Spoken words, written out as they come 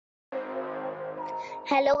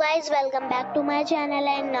Hello guys, welcome back to my channel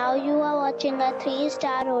and now you are watching a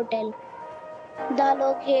 3-star hotel. The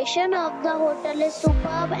location of the hotel is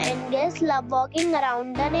superb and guests love walking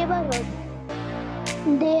around the neighborhood.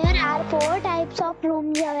 There are 4 types of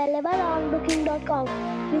rooms available on booking.com.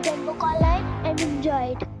 You can book online and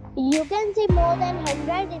enjoy it. You can see more than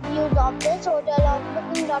 100 reviews of this hotel on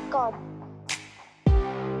booking.com.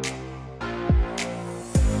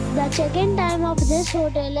 The check-in time of this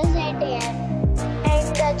hotel is 8 am.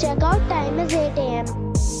 And the checkout time is 8 am.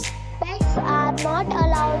 Pets are not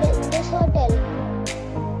allowed in this hotel.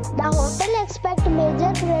 The hotel accepts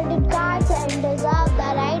major credit cards and reserves the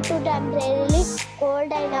right to temporarily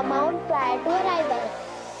hold an amount prior to arrival.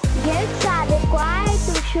 Guests are required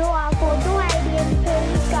to show a photo ID and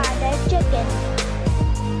credit card at check-in.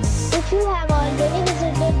 If you have already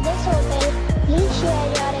visited this hotel, please share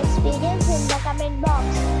your experience in the comment box.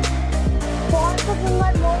 For booking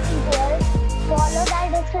or more details, follow the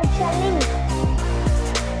description link.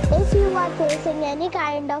 If you are facing any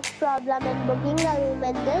kind of problem in booking a room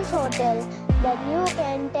in this hotel, then you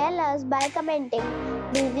can tell us by commenting.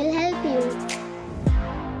 We will help you.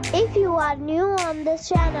 If you are new on this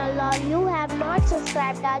channel or you have not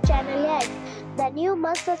subscribed our channel yet, then you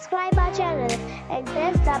must subscribe our channel and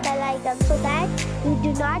press the bell icon so that you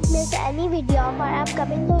do not miss any video of our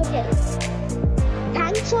upcoming hotels.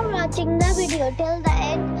 Thanks for watching the video till the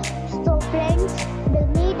end. So friends, we'll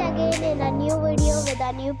meet again in a new video with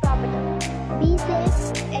a new property. Be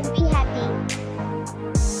safe and be happy.